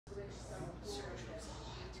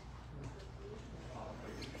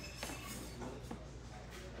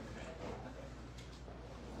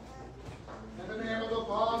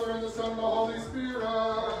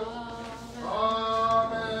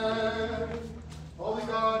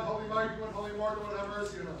immortal one, have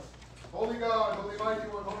mercy on us. Holy God, holy mighty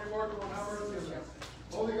one, holy immortal one, have mercy on us.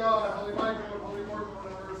 Holy God, holy mighty one, holy immortal one,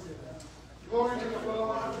 have mercy on us. Glory to the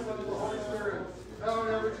Father, and to the Son, and to the Holy Spirit, now and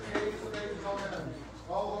ever to the ages of ages. Amen.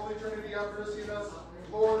 All Holy Trinity, have mercy on us.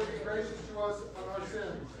 Lord, be gracious to us on our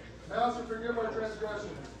sins. Master, forgive our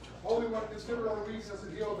transgressions. Holy One, consider our weakness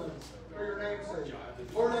and heal them, for your name's sake.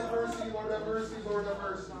 Lord, have mercy, Lord, have mercy, Lord, have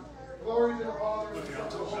mercy. Glory to the Father, and to the Son,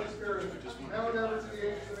 and to the Holy Spirit, now and ever to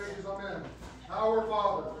the ages of ages. Amen. Our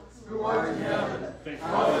Father, who art in heaven,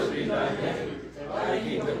 hallowed be thy name. Thy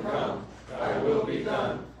kingdom come, thy will be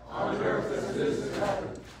done, on earth as it is in heaven.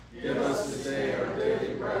 Give us today our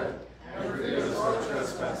daily bread, and forgive us our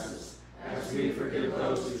trespasses, as we forgive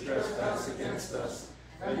those who trespass against us.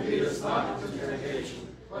 And lead us not into temptation,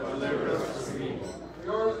 but deliver us from evil.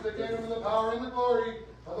 Yours is the kingdom, and the power, and the glory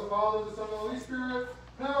of the Father, the Son, and the Holy Spirit,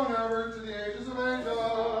 now and ever, to the ages of ages.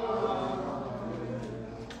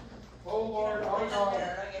 O Lord, our God,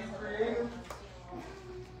 who created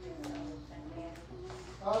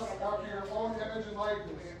us after your own image and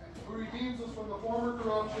likeness, who redeems us from the former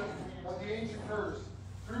corruption of the ancient curse,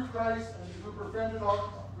 through Christ, and who befriended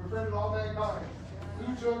all mankind,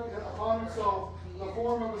 who took upon himself the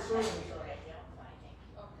form of a servant,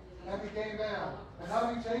 and became man, and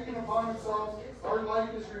having taken upon himself our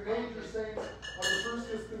likeness, remained your saints of the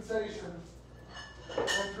first dispensation,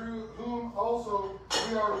 and through whom also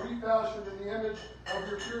we are refashioned in the image of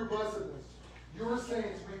your pure blessedness. Your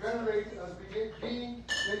saints we venerate as being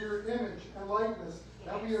in your image and likeness,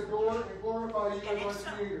 and we adore and glorify you as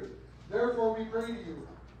our Creator. Therefore we pray to you,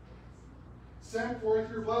 send forth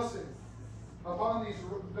your blessing upon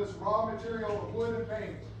this raw material of wood and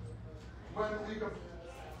paint.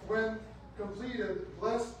 When completed,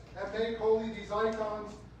 bless and make holy these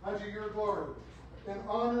icons unto your glory, in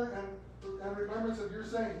honor and remembrance of your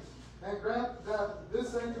saints, and grant that this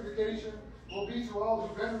sanctification will be to all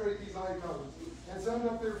who venerate these icons, and send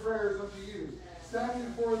up their prayers unto you, standing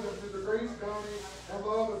before them through the grace, bounty, and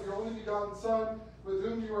love of your only begotten Son, with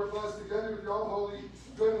whom you are blessed together with your all-holy,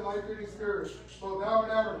 good and life-giving Spirit, both now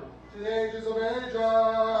and ever, to the ages of ages.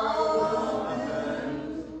 Amen.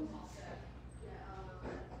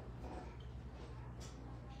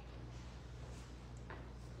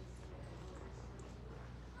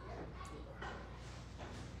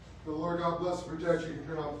 The Lord God bless and protect you.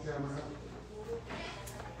 Turn off the camera.